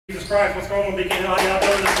Jesus Christ, what's going on, Beacon Hill? How y'all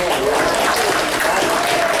doing this morning?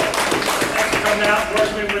 Thanks for coming out and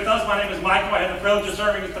worshiping with us. My name is Michael. I have the privilege of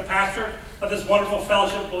serving as the pastor of this wonderful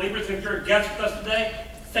fellowship of believers. If you're a guest with us today,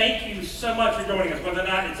 thank you so much for joining us, whether or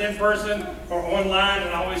not it's in person or online. And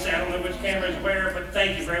I always say I don't know which camera is where, but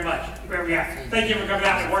thank you very much. Wherever you're at. Thank you for coming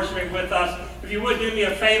out and worshiping with us. If you would do me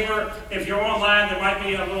a favor, if you're online, there might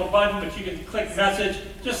be a little button, but you can click message.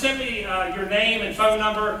 Just send me your name and phone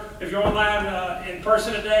number. If you're online in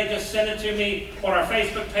person today, just send it to me on our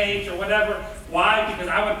Facebook page or whatever. Why? Because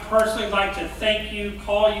I would personally like to thank you,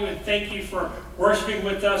 call you, and thank you for worshiping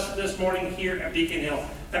with us this morning here at Beacon Hill.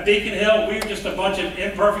 At Beacon Hill, we're just a bunch of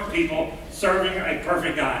imperfect people serving a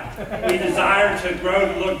perfect God. We desire to grow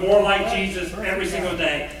to look more like Jesus every single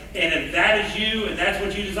day. And if that is you, and that's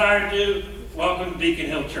what you desire to do, welcome to Beacon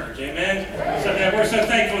Hill Church. Amen? So we're so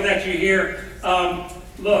thankful that you're here.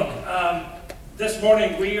 This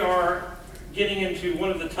morning we are getting into one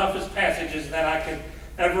of the toughest passages that I could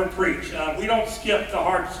ever preach. We don't skip the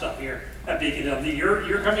hard stuff here at Beacon Hill.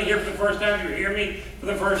 You're coming here for the first time, you're hearing me for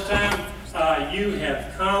the first time, you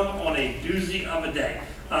have come on a doozy of a day.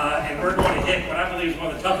 And we're going to hit what I believe is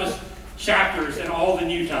one of the toughest chapters in all the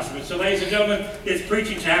New Testament. So ladies and gentlemen, it's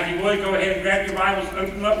preaching time. If you would, go ahead and grab your Bibles,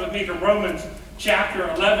 open them up with me to Romans chapter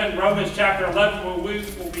 11. Romans chapter 11, where we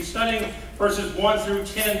will be studying verses 1 through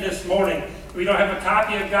 10 this morning. We don't have a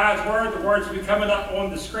copy of God's Word. The words will be coming up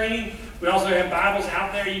on the screen. We also have Bibles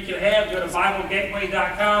out there you can have. Go to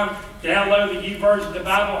BibleGateway.com, download the YouVersion of the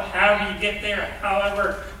Bible. However you get there,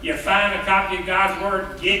 however you find a copy of God's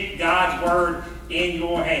Word, get God's Word in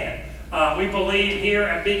your hand. We believe here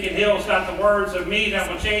at Beacon Hill, it's not the words of me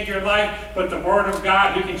that will change your life, but the Word of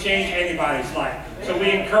God who can change anybody's life. So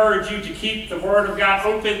we encourage you to keep the Word of God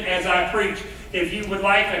open as I preach. If you would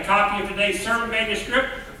like a copy of today's sermon manuscript,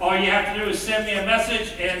 all you have to do is send me a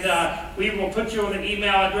message, and we will put you on an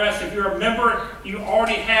email address. If you're a member, you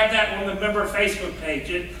already have that on the member Facebook page.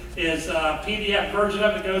 It is a PDF version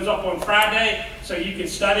of it. Goes up on Friday, so you can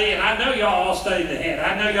study. And I know y'all all studied ahead.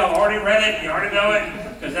 I know y'all already read it. You already know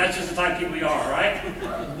it, because that's just the type of people we are, right?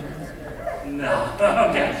 No.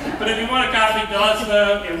 Okay. But if you want a copy, let us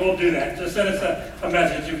know, and we'll do that. Just send us a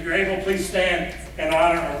message. If you're able, please stand and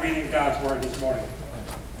honor our reading of God's Word this morning.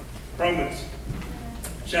 Romans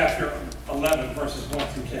chapter 11, verses 1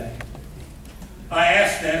 through 10. I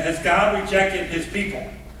ask then, has God rejected his people?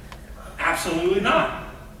 Absolutely not.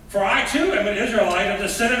 For I too am an Israelite, a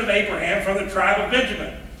descendant of Abraham from the tribe of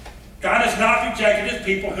Benjamin. God has not rejected his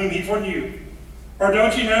people whom he foreknew. Or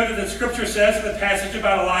don't you know that the scripture says in the passage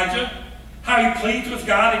about Elijah, how he pleads with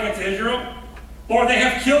God against Israel? Lord, they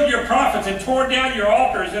have killed your prophets and torn down your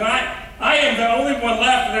altars, and I am the only one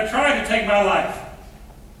left, and they're trying to take my life.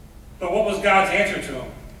 But what was God's answer to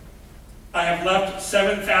him? I have left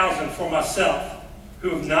 7,000 for myself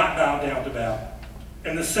who have not bowed down to Baal.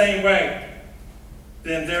 In the same way,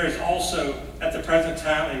 then there is also at the present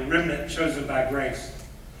time a remnant chosen by grace.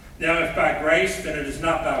 Now if by grace, then it is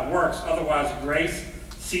not by works, otherwise grace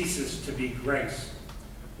ceases to be grace.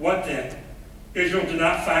 What then? Israel did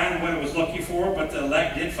not find what it was looking for, but the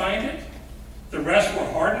elect did find it. The rest were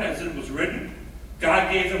hardened, as it was written. God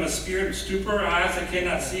gave them a spirit of stupor, eyes that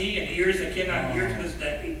cannot see, and ears that cannot hear to this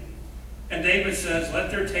day. And David says, let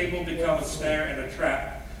their table become a snare and a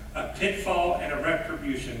trap, a pitfall and a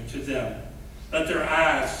retribution to them. Let their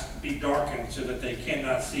eyes be darkened so that they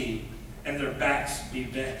cannot see, and their backs be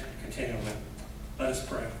bent continually. Let us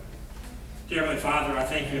pray. Dear Heavenly Father, I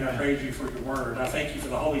thank you and I praise you for your word. I thank you for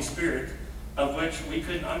the Holy Spirit, of which we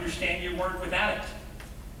couldn't understand your word without it.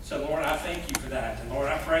 So Lord, I thank you for that. And Lord,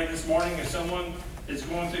 I pray this morning if someone is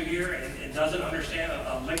going through here and doesn't understand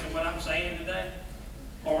a lick of what I'm saying today,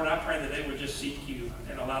 Lord, I pray that they would just seek you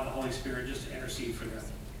and allow the Holy Spirit just to intercede for them.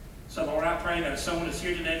 So, Lord, I pray that if someone is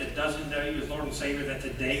here today that doesn't know you as Lord and Savior, that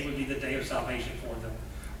today would be the day of salvation for them.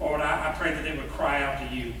 Lord, I pray that they would cry out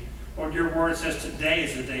to you. Lord, your word says today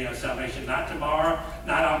is the day of salvation, not tomorrow,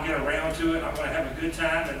 not I'll get around to it, I'm going to have a good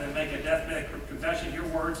time and then make a deathbed confession. Your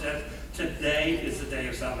word says today is the day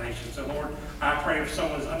of salvation. So, Lord, I pray if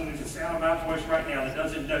someone is underneath the sound of my voice right now that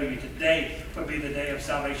doesn't know you, today would be the day of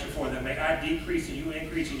salvation for them. May I decrease and you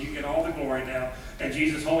increase and you get all the glory now. In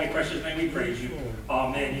Jesus' holy precious name we praise you.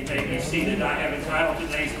 Amen. You may be seated. I have entitled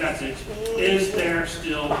today's message, Is There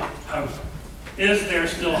Still Hope? Is there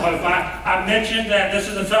still hope? I mentioned that this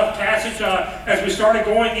is a tough passage. As we started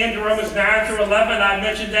going into Romans 9 through 11, I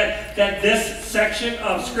mentioned that this section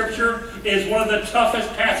of Scripture is one of the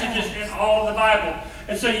toughest passages in all of the Bible.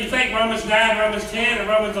 And so you think Romans 9, Romans 10, and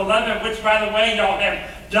Romans 11, which, by the way, y'all have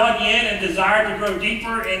dug in and desired to grow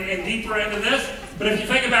deeper and deeper into this. But if you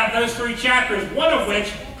think about those three chapters, one of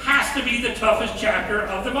which has to be the toughest chapter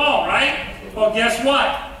of them all, right? Well, guess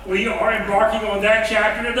what? We are embarking on that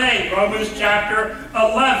chapter today, Romans chapter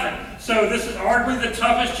 11. So this is arguably the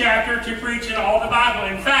toughest chapter to preach in all the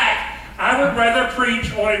Bible. In fact, I would rather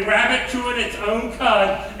preach on a rabbit chewing its own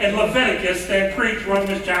cud in Leviticus than preach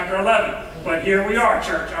Romans chapter 11. But here we are,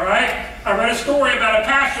 church, all right? I read a story about a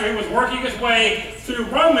pastor who was working his way through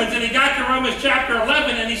Romans, and he got to Romans chapter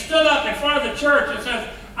 11, and he stood up in front of the church and says,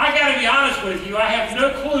 I got to be honest with you, I have no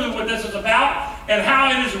clue what this is about and how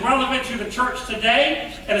it is relevant to the church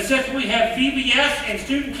today. And since we have VBS and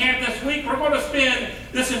student camp this week, we're going to spend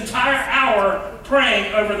this entire hour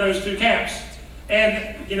praying over those two camps.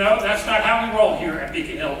 And, you know, that's not how we roll here at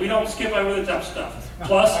Beacon Hill. We don't skip over the tough stuff.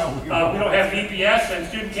 Plus, we don't have VPS and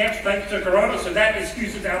student camps thanks to Corona, so that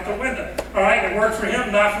excuse is out the window. All right, it worked for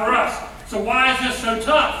him, not for us. So why is this so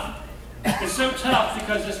tough? It's so tough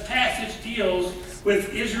because this passage deals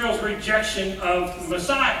with Israel's rejection of the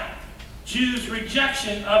Messiah. Jews'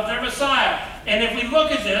 rejection of their Messiah. And if we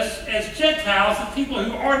look at this as Gentiles, the people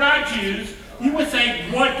who are not Jews, you would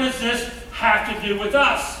think, what does this have to do with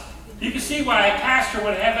us? You can see why a pastor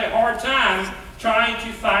would have a hard time trying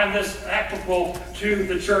to find this applicable to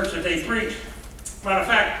the church that they preach. Matter of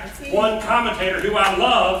fact, one commentator who I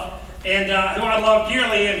love and who I love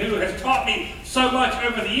dearly and who has taught me so much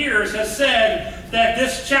over the years has said that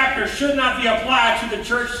this chapter should not be applied to the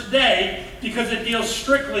church today because it deals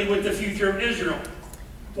strictly with the future of Israel.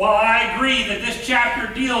 While I agree that this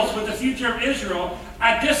chapter deals with the future of Israel,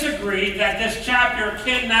 I disagree that this chapter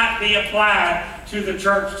cannot be applied to the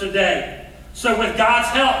church today. So with God's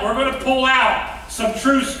help, we're going to pull out some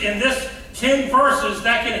truths in this 10 verses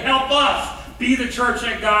that can help us be the church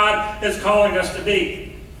that God is calling us to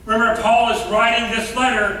be. Remember, Paul is writing this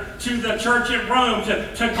letter to the church at Rome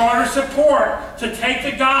to garner support, to take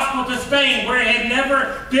the gospel to Spain where it had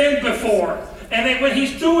never been before. And when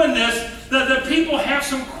he's doing this, the people have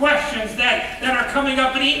some questions that are coming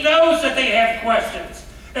up, and he knows that they have questions.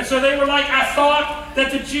 And so they were like, I thought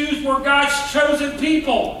that the Jews were God's chosen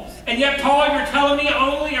people. And yet, Paul, you're telling me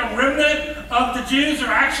only a remnant of the Jews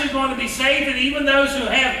are actually going to be saved, and even those who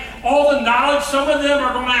have all the knowledge, some of them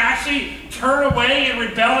are going to actually turn away and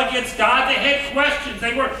rebel against God. They had questions.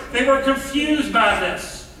 They were confused by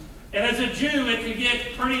this. And as a Jew, it could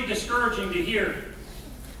get pretty discouraging to hear.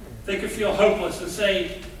 They could feel hopeless and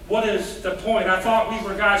say, what is the point? I thought we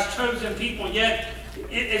were God's chosen people, yet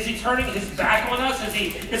is he turning his back on us?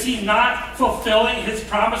 Is he not fulfilling his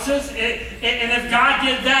promises? And if God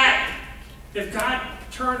did that, if God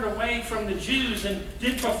turned away from the Jews and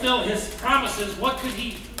didn't fulfill his promises, what could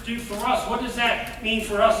he do for us? What does that mean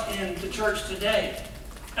for us in the church today?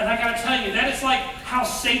 And I got to tell you, that is like how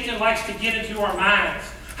Satan likes to get into our minds.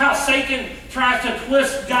 How Satan tries to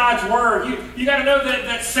twist God's word. You got to know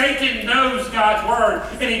that Satan knows God's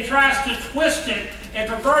word, and he tries to twist it and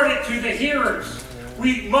pervert it to the hearers.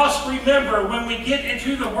 We must remember when we get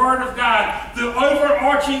into the Word of God, the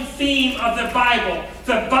overarching theme of the Bible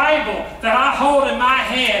that I hold in my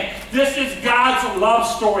hand, this is God's love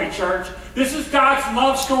story, church. This is God's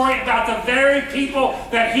love story about the very people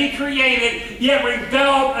that he created, yet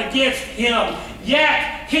rebelled against him.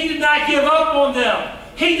 Yet, he did not give up on them.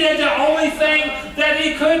 He did the only thing that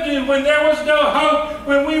he could do when there was no hope,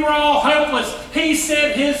 when we were all hopeless. He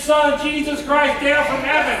sent his Son, Jesus Christ, down from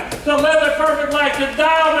heaven to live a perfect life, to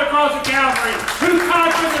die on the cross of Calvary, who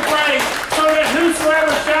conquered the grave, so that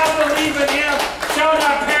whosoever shall believe in him shall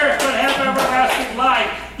not perish but have everlasting life.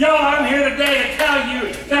 Y'all, I'm here today to tell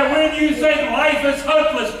you that when you think life is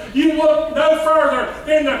hopeless, you look no further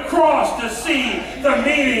than the cross to see the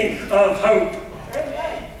meaning of hope.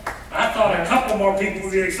 I thought a couple more people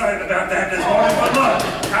would be excited about that this morning, but look,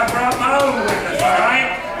 I brought my own witness, all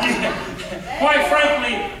right? Quite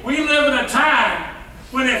frankly, we live in a time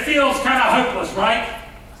when it feels kind of hopeless, right?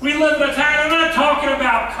 We live in a time, I'm not talking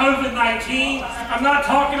about COVID-19, I'm not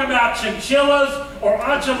talking about chinchillas or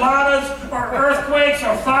enchiladas or earthquakes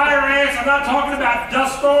or fire ants, I'm not talking about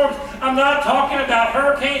dust storms, I'm not talking about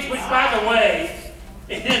hurricanes, which, by the way,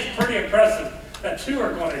 it is pretty impressive that two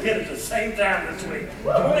are going to hit at the same time this week.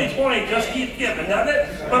 2020 just keeps giving, doesn't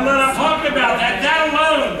it? But when I'm talking about that, that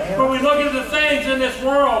alone, when we look at the things in this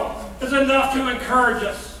world, is enough to encourage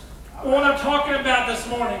us. But what I'm talking about this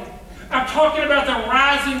morning, I'm talking about the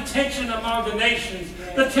rising tension among the nations.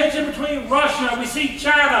 The tension between Russia, we see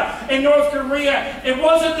China and North Korea. It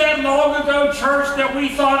wasn't that long ago, church, that we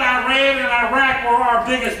thought Iran and Iraq were our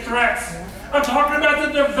biggest threats. I'm talking about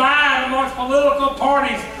the divide amongst political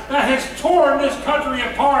parties that has torn this country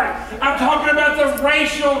apart. I'm talking about the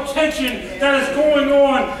racial tension that is going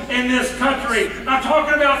on in this country. I'm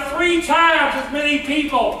talking about 3 times as many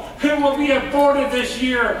people who will be aborted this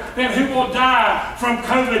year than who will die from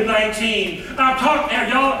COVID-19. I'm talking,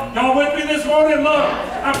 y'all with me this morning? Look,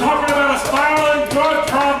 I'm talking about a spiraling drug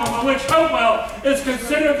problem in which Hopewell is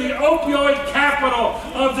considered the opioid capital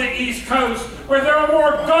of the East Coast, where there are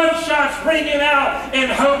more gunshots ringing out in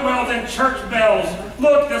Hopewell than church bells.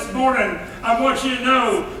 Look, this morning, I want you to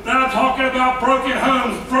know that I'm talking about broken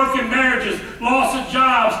homes, broken marriages, loss of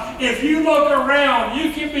jobs. If you look around,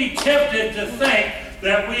 you can be tempted to think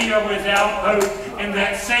that we are without hope and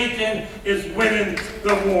that Satan is winning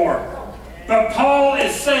the war. But Paul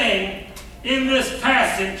is saying in this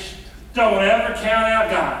passage, don't ever count out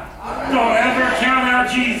God. Don't ever count out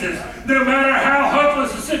Jesus. No matter how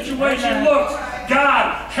hopeless the situation looks,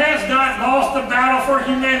 God has not lost the battle for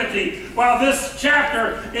humanity. While this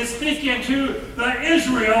chapter is speaking to the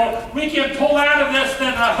Israel, we can pull out of this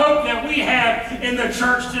the hope that we have in the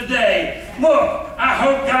church today. Look, I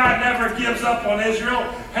hope God never gives up on Israel.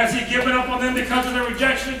 Has he given up on them because of their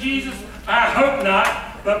rejection of Jesus? I hope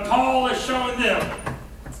not. But Paul is showing them,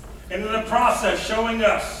 and in the process showing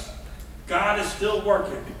us, God is still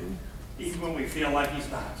working, even when we feel like he's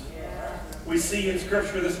not. We see in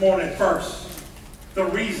Scripture this morning, first, the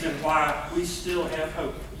reason why we still have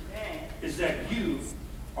hope is that you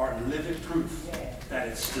are living proof that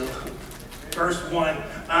it's still hope. Verse 1,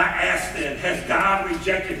 I ask then, has God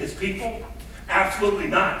rejected his people? Absolutely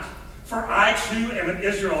not. For I too am an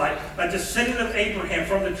Israelite, a descendant of Abraham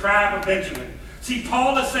from the tribe of Benjamin. See,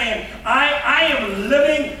 Paul is saying, I am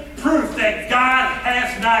living proof that God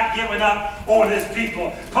has not given up on his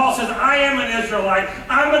people. Paul says, I am an Israelite.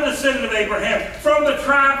 I'm a descendant of Abraham from the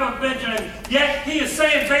tribe of Benjamin. Yet he is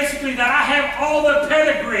saying basically that I have all the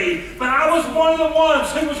pedigree, but I was one of the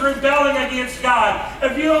ones who was rebelling against God.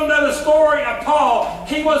 If you don't know the story of Paul,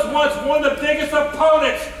 he was once one of the biggest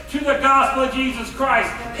opponents to the gospel of Jesus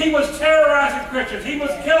Christ. He was terrorizing Christians. He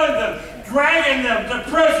was killing them, dragging them to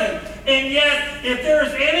prison. And yet, if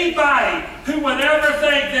there's anybody who would ever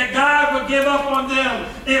think that God would give up on them,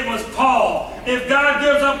 it was Paul. If God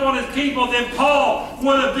gives up on his people, then Paul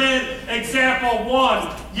would have been example one.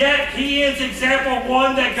 Yet, he is example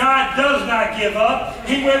one that God does not give up.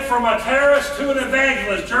 He went from a terrorist to an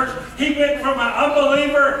evangelist, church. He went from an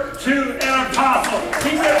unbeliever to an apostle.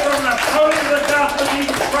 He went from an opponent of the gospel of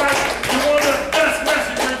Jesus Christ to one of the best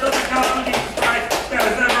messengers of the gospel of Jesus Christ that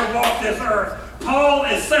has ever walked this earth. Paul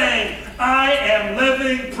is saying, I am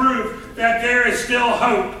living proof that there is still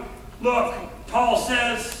hope. Look, Paul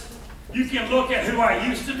says, you can look at who I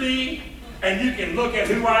used to be, and you can look at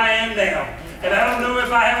who I am now. And I don't know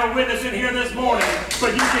if I have a witness in here this morning,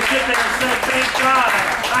 but you can sit there and say, thank God,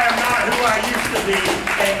 I am not who I used to be,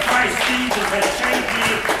 and Christ Jesus has changed me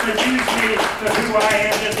to use me to who I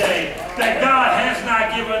am today. That God has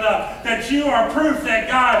not given up, that you are proof that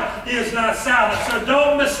God is not silent. So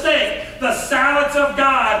don't mistake the silence of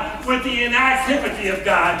God with the inactivity of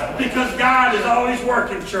God, because God is always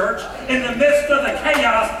working, church. In the midst of the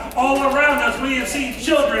chaos all around us, we have seen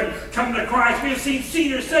children come to Christ. We have seen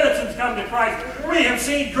senior citizens come to Christ. We have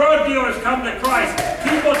seen drug dealers come to Christ.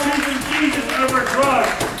 People choosing Jesus over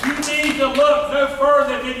drugs. You need to look no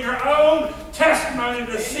further than your own testimony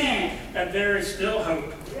to see that there is still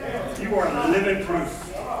hope. You are living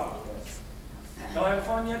proof. Y'all having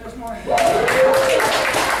fun yet this morning? I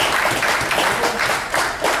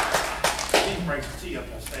need to bring some tea up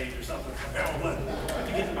on stage or something. Let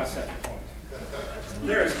me get to my second point.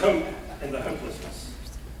 There is hope in the hopelessness.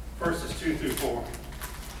 Verses 2 through 4.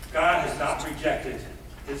 God has not rejected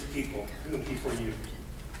his people whom he foreknew.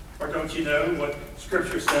 Or don't you know what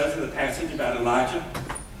Scripture says in the passage about Elijah?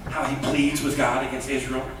 How he pleads with God against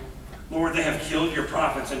Israel. Lord, they have killed your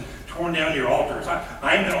prophets and torn down your altars.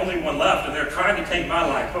 I am the only one left, and they're trying to take my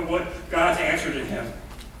life. But what God's answer to him?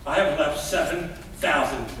 I have left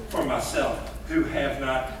 7,000 for myself who have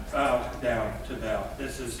not bowed down to Baal.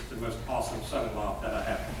 This is the most awesome son-in-law that I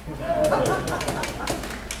have.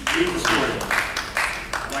 Read the story.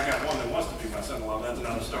 I got one that wants to be my son-in-law. That's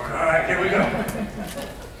another story. All right, here we go.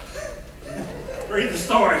 Read the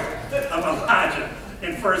story of Elijah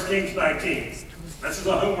in 1 Kings 19. This is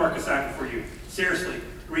a homework assignment for you. Seriously,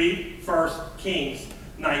 read 1 Kings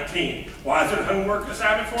 19. Why is it a homework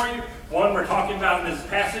assignment for you? One, we're talking about in this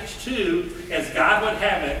passage. Two, as God would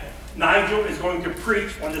have it, Nigel is going to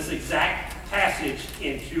preach on this exact passage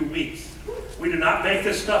in 2 weeks. We do not make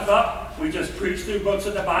this stuff up. We just preach through books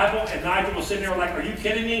of the Bible, and Nigel will sit there like, are you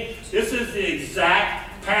kidding me? This is the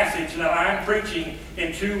exact passage that I'm preaching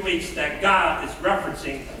in 2 weeks that God is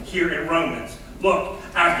referencing here in Romans. Look,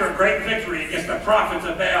 after a great victory against the prophets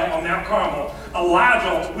of Baal on Mount Carmel,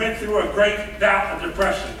 Elijah went through a great bout of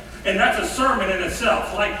depression. And that's a sermon in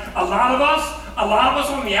itself. Like a lot of us, a lot of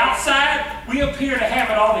us on the outside, we appear to have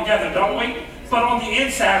it all together, don't we? But on the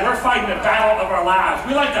inside, we're fighting the battle of our lives.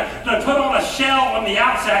 We like to put on a shell on the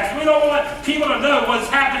outside because we don't want people to know what's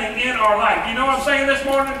happening in our life. You know what I'm saying this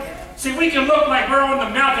morning? See, we can look like we're on the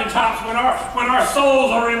mountaintops when our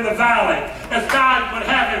souls are in the valley. As God would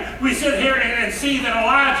have it, we sit here and see that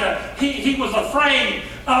Elijah, he was afraid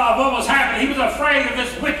of what was happening. He was afraid of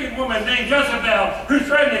this wicked woman named Jezebel who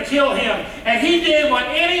threatened to kill him. And he did what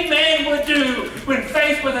any man would do when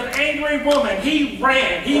faced with an angry woman. He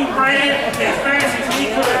ran. He ran as fast as he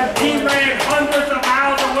could. He ran hundreds of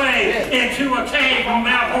miles away into a cave on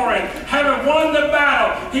Mount Horeb. Having won the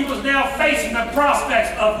battle, he was now facing the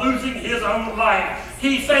prospects of losing his own life.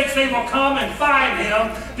 He thinks they will come and find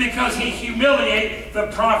him because he humiliated the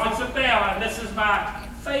prophets of Baal. And this is my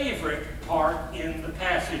favorite part in the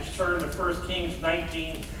passage. Turn to 1 Kings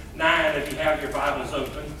 19:9 if you have your Bibles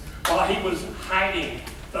open. While he was hiding,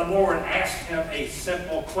 the Lord asked him a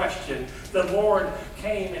simple question. The Lord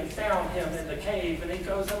came and found him in the cave, and he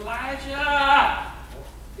goes, Elijah,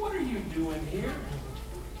 what are you doing here?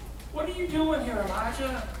 What are you doing here,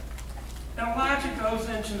 Elijah? And Elijah goes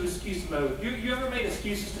into excuse mode. You ever made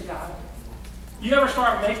excuses to God? You ever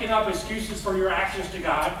start making up excuses for your actions to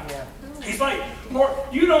God? Yeah. He's like, Lord,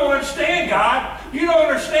 you don't understand, God. You don't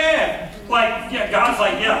understand. Like, yeah, God's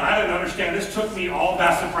like, yeah, I didn't understand. This took me all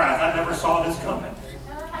by surprise. I never saw this coming.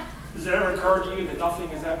 Does it ever occur to you that nothing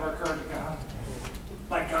has ever occurred to God?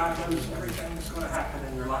 Like God knows everything that's going to happen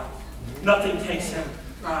in your life. Nothing takes him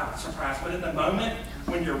by surprise. But in the moment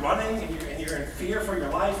when you're running and you're in fear for your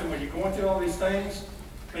life and when you're going through all these things,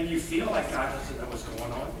 and you feel like God doesn't know what's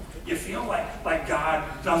going on. You feel like God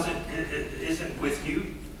isn't with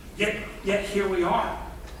you. Yet here we are.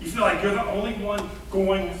 You feel like you're the only one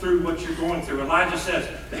going through what you're going through. Elijah says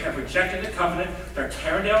they have rejected the covenant, they're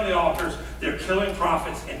tearing down the altars, they're killing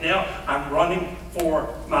prophets, and now I'm running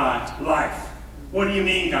for my life. What do you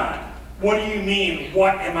mean, God? What do you mean,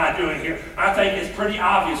 what am I doing here? I think it's pretty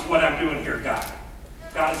obvious what I'm doing here, God.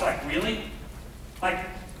 God is like, really? Like,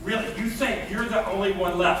 really? You think you're the only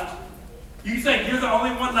one left? You think you're the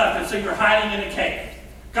only one left, and so you're hiding in a cave.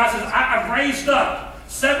 God says, I've raised up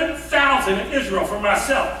 7,000 in Israel for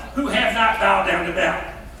myself who have not bowed down to Baal.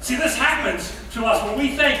 See, this happens to us when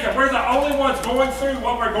we think that we're the only ones going through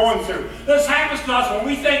what we're going through. This happens to us when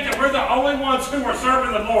we think that we're the only ones who are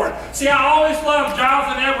serving the Lord. See, I always love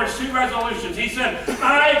Jonathan Edwards' 2 resolutions. He said,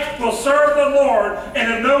 I will serve the Lord,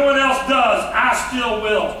 and if no one else does, I still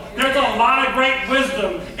will. There's a lot of great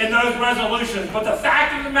wisdom in those resolutions, but the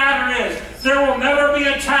fact of the matter is, there will never be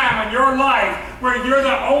a time in your life where you're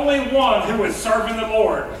the only one who is serving the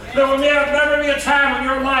Lord. There will never be a time in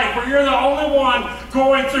your life where you're the only one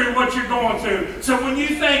going through what you're going through. So when you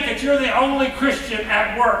think that you're the only Christian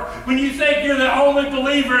at work, when you think you're the only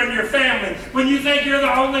believer in your family, when you think you're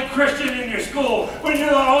the only Christian in your school, when you're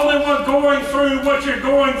the only one going through what you're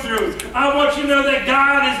going through, I want you to know that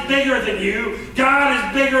God is bigger than you. God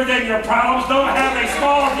is bigger than your problems. Don't have a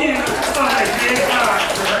small view of a big God,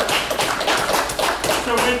 church.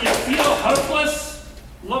 So when you feel hopeless,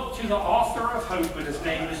 look to the author of hope, and his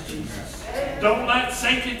name is Jesus. Don't let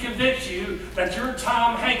Satan convince you that you're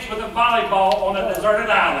Tom Hanks with a volleyball on a deserted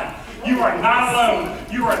island. You are not alone.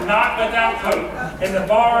 You are not without hope. And to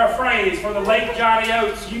borrow a phrase from the late Johnny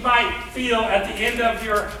Oates, you might feel at the end of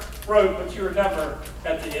your rope, but you are never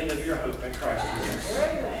at the end of your hope in Christ Jesus.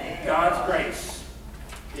 God's grace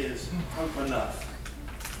is hope enough.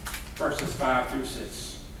 Verses 5 through 6.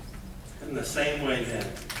 In the same way, then,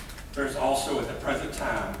 there's also at the present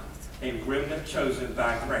time a remnant chosen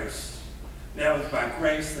by grace. Now it's by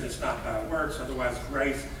grace, that it's not by works, otherwise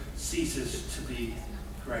grace ceases to be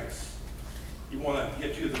grace. You want to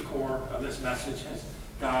get to the core of this message? Has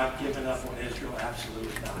God given up on Israel?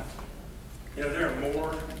 Absolutely not. You know, there are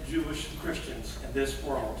more Jewish Christians in this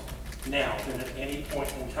world now than at any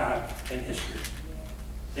point in time in history.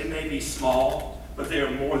 It may be small, but they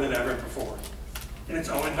are more than ever before. And it's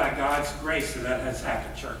only by God's grace that has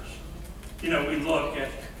happened, church. You know,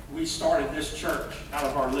 we started this church out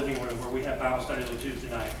of our living room where we have Bible study on Tuesday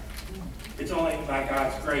night. It's only by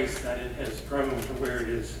God's grace that it has grown to where it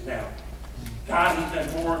is now. God has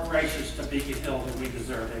been more gracious to Beacon Hill than we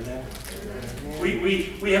deserve, amen?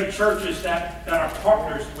 We have churches that are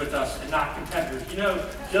partners with us and not competitors. You know,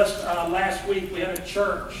 just last week we had a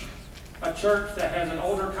church that has an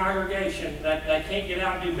older congregation that can't get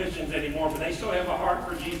out and do missions anymore, but they still have a heart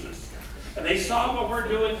for Jesus. And they saw what we're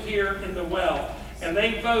doing here in the well, and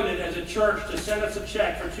they voted as a church to send us a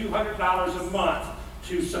check for $200 a month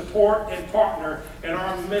to support and partner in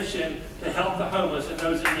our mission to help the homeless and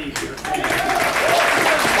those in need here.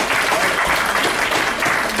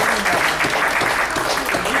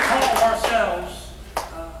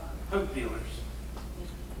 hope dealers.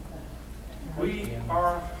 We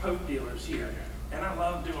are hope dealers here. And I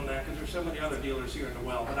love doing that because there's so many other dealers here in the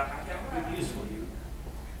well. But I got good news for you.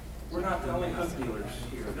 We're not the only hope dealers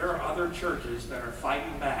here. There are other churches that are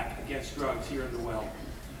fighting back against drugs here in the well.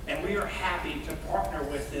 And we are happy to partner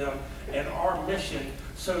with them in our mission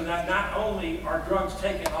so that not only are drugs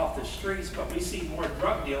taken off the streets, but we see more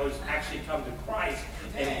drug dealers actually come to Christ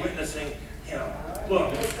and witnessing Him.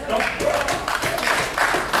 Look,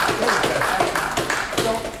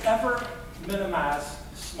 don't ever minimize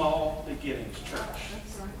small beginnings, church.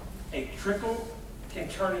 A trickle can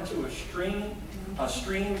turn into a stream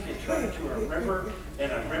can turn into a river,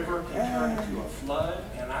 and a river can turn into a flood,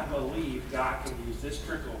 and I believe God can use this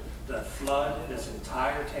trickle to flood this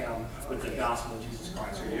entire town with the gospel of Jesus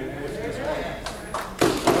Christ. Are you with me this morning?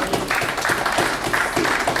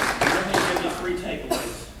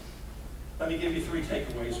 Let me give you three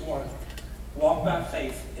takeaways. One, walk by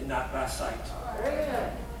faith and not by sight.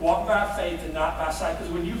 Walk by faith and not by sight,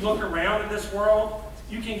 because when you look around in this world,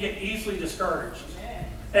 you can get easily discouraged.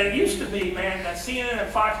 And it used to be, man, that CNN and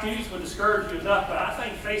Fox News would discourage you enough, but I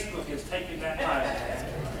think Facebook has taken that time.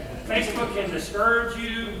 Facebook can discourage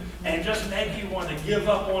you and just make you want to give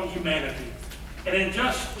up on humanity. And it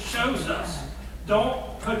just shows us,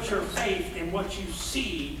 don't put your faith in what you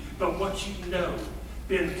see, but what you know.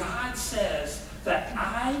 Then God says that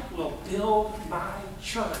I will build my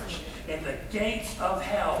church, and the gates of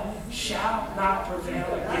hell shall not prevail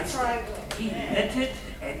against it. He meant it,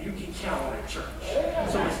 and you can count on it, church.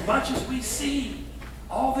 So as much as we see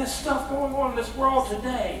all this stuff going on in this world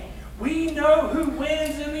today, we know who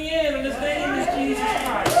wins in the end, and his name is Jesus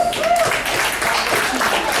Christ.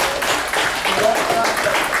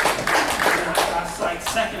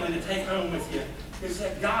 Secondly, to take home with you, is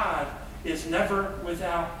that God is never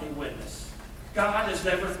without a witness. God is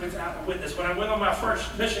never without a witness. When I went on my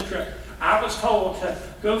first mission trip, I was told to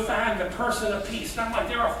go find the person of peace. And I'm like,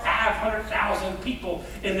 there are 500,000 people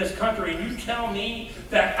in this country, and you tell me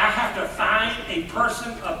that I have to find a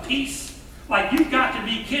person of peace? Like, you've got to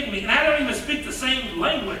be kidding me. And I don't even speak the same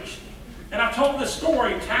language. And I've told this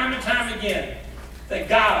story time and time again, that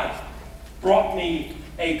God brought me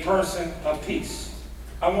a person of peace.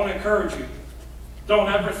 I want to encourage you, don't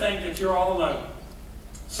ever think that you're all alone.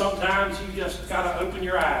 Sometimes you just got to open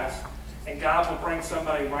your eyes, and God will bring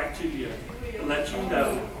somebody right to you to let you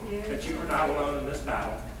know that you are not alone in this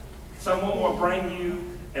battle. Someone will bring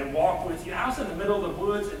you and walk with you. I was in the middle of the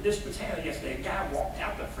woods in Disputana yesterday. A guy walked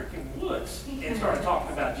out the freaking woods and started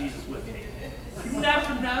talking about Jesus with me. You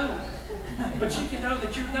never know. But you can know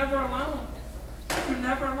that you're never alone. You're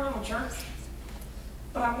never alone, church.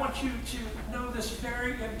 But I want you to know this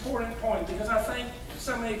very important point, because I think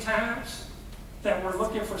so many times that we're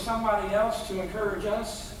looking for somebody else to encourage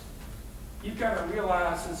us, you've got to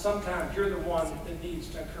realize that sometimes you're the one that needs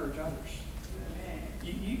to encourage others.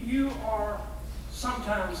 You are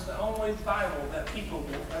sometimes the only Bible that people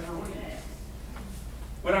will ever read.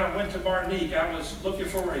 When I went to Martinique, I was looking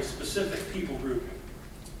for a specific people group.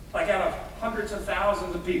 Like out of hundreds of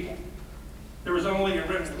thousands of people, there was only a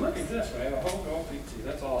ribbon. Look at this, man. A whole gold pizza.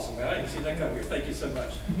 That's awesome, man. I didn't see that come here. Thank you so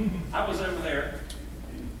much. I was over there,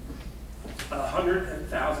 hundreds and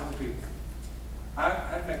thousands of people.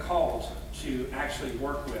 I've been called to actually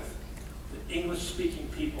work with the English-speaking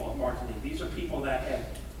people of Martinique. These are people that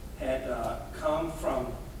had come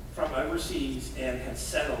from overseas and had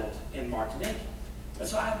settled in Martinique. And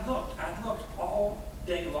so I looked all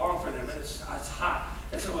day long for them, and it's hot.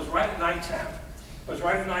 And so it was right at nighttime. It was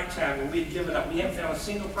right at nighttime when we had given up. We haven't found a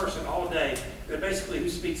single person all day that basically who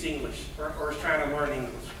speaks English or is trying to learn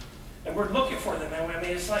English. And we're looking for them. And I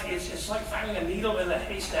mean, it's like finding a needle in a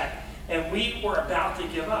haystack. And we were about to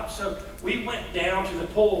give up. So we went down to the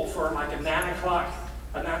pool for like a 9 o'clock,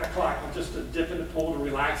 just to dip in the pool to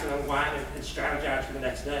relax and unwind and strategize for the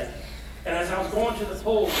next day. And as I was going to the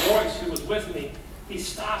pool, Royce, who was with me, he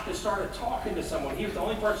stopped and started talking to someone. He was the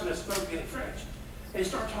only person that spoke any French. And he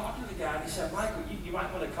started talking to the guy, and he said, Michael, you might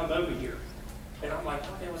want to come over here. And I'm like,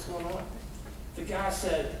 okay, what's going on? The guy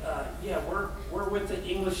said, yeah, we're with the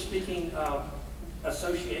English-speaking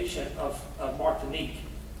association of Martinique.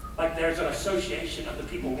 Like there's an association of the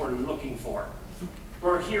people we're looking for.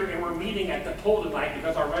 We're here and we're meeting at the pool tonight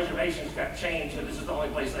because our reservations got changed, and this is the only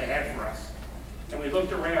place they had for us. And we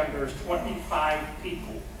looked around, there's 25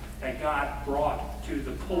 people that God brought to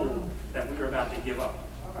the pool that we were about to give up.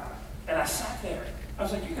 And I sat there. I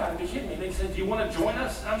was like, you gotta be kidding me. They said, do you want to join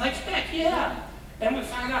us? And I'm like, heck yeah. And we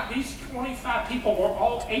found out these 25 people were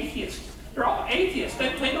all atheists. They're all atheists.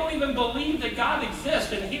 They don't even believe that God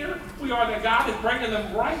exists. And here we are, that God is bringing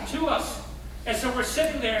them right to us. And so we're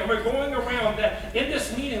sitting there and we're going around that in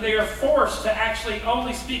this meeting they are forced to actually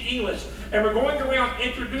only speak English. And we're going around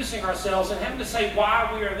introducing ourselves and having to say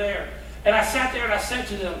why we are there. And I sat there and I said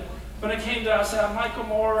to them, when I came to, I said, I'm Michael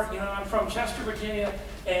Moore, I'm from Chester, Virginia,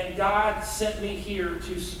 and God sent me here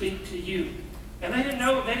to speak to you. And they didn't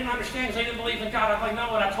know, they didn't understand because they didn't believe in God. I'm like,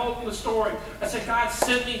 no, and I told them the story. I said, God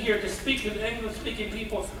sent me here to speak to the English-speaking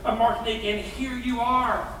people of Martinique, and here you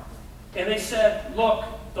are. And they said, look,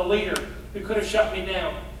 the leader who could have shut me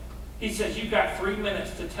down, he says, you've got 3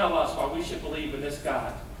 minutes to tell us why we should believe in this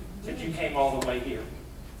God, that you came all the way here.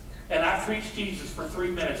 And I preached Jesus for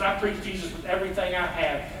 3 minutes. I preached Jesus with everything I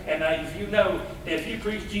have. And if you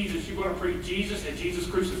preach Jesus, you're going to preach Jesus and Jesus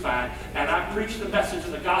crucified. And I preached the message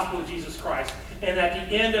of the gospel of Jesus Christ. And at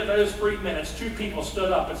the end of those 3 minutes, 2 people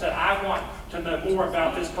stood up and said, I want to know more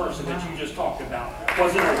about this person that you just talked about.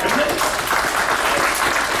 Was it a remnant?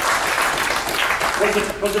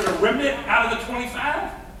 Was it a remnant out of the 25?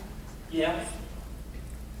 Yeah.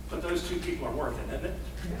 But those 2 people are worth it, isn't it?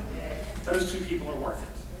 Those 2 people are worth it.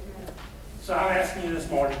 So I'm asking you this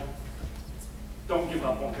morning, don't give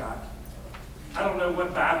up on God. I don't know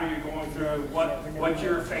what battle you're going through, what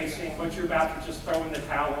you're facing, what you're about to just throw in the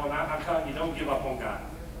towel on. I'm telling you, don't give up on God.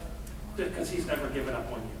 Because He's never given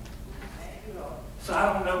up on you. So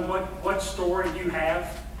I don't know what story you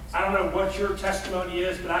have. I don't know what your testimony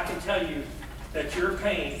is, but I can tell you that your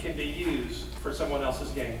pain can be used for someone else's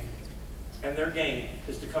gain. And their gain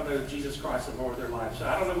is to come to Jesus Christ and Lord their lives. So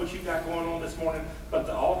I don't know what you've got going on this morning, but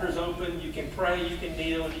the altar's open. You can pray, you can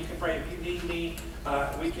kneel, you can pray. If you need me,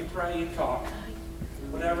 we can pray and talk.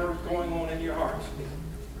 Whatever's going on in your heart.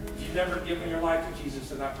 If you've never given your life to Jesus,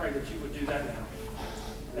 then I pray that you would do that now.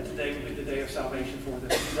 And today would be the day of salvation for them.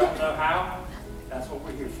 If you don't know how, that's what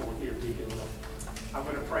we're here for here at Beacon Hill. I'm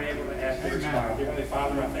going to pray and I'm going to ask you to smile. Dear Heavenly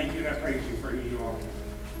Father, I thank you and I praise you for who you are.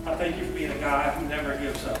 I thank you for being a God who never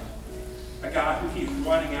gives up. A God who keeps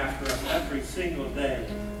running after us every single day,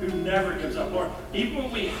 who never gives up. Lord, even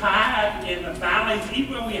when we hide in the valleys,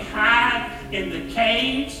 even when we hide in the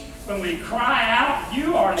caves, when we cry out,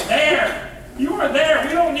 you are there. You are there.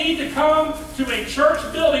 We don't need to come to a church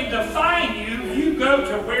building to find you. You go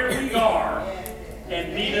to where we are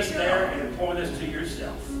and meet us there and point us to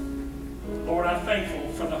yourself. Lord, I'm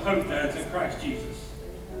thankful for the hope that is in Christ Jesus.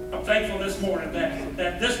 I'm thankful this morning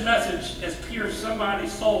that this message has pierced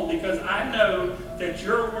somebody's soul because I know that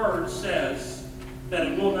your word says that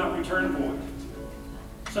it will not return void.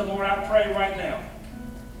 So Lord, I pray right now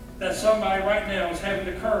that somebody right now is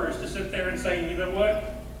having the courage to sit there and say, you know what?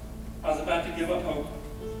 I was about to give up hope.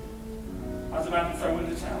 I was about to throw in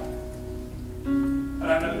the towel. But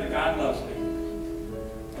I know that God loves me.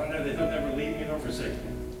 I know that He'll never leave me nor forsake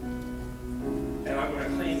me. And I'm going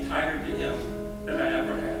to cling tighter to Him than I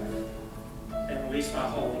ever have, and release my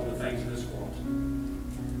hold on the things of this world.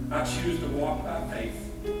 I choose to walk by faith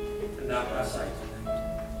and not by sight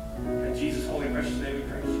today. In Jesus' holy and precious name we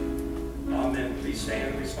praise you. Amen. Please stand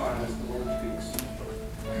and respond as the Lord speaks.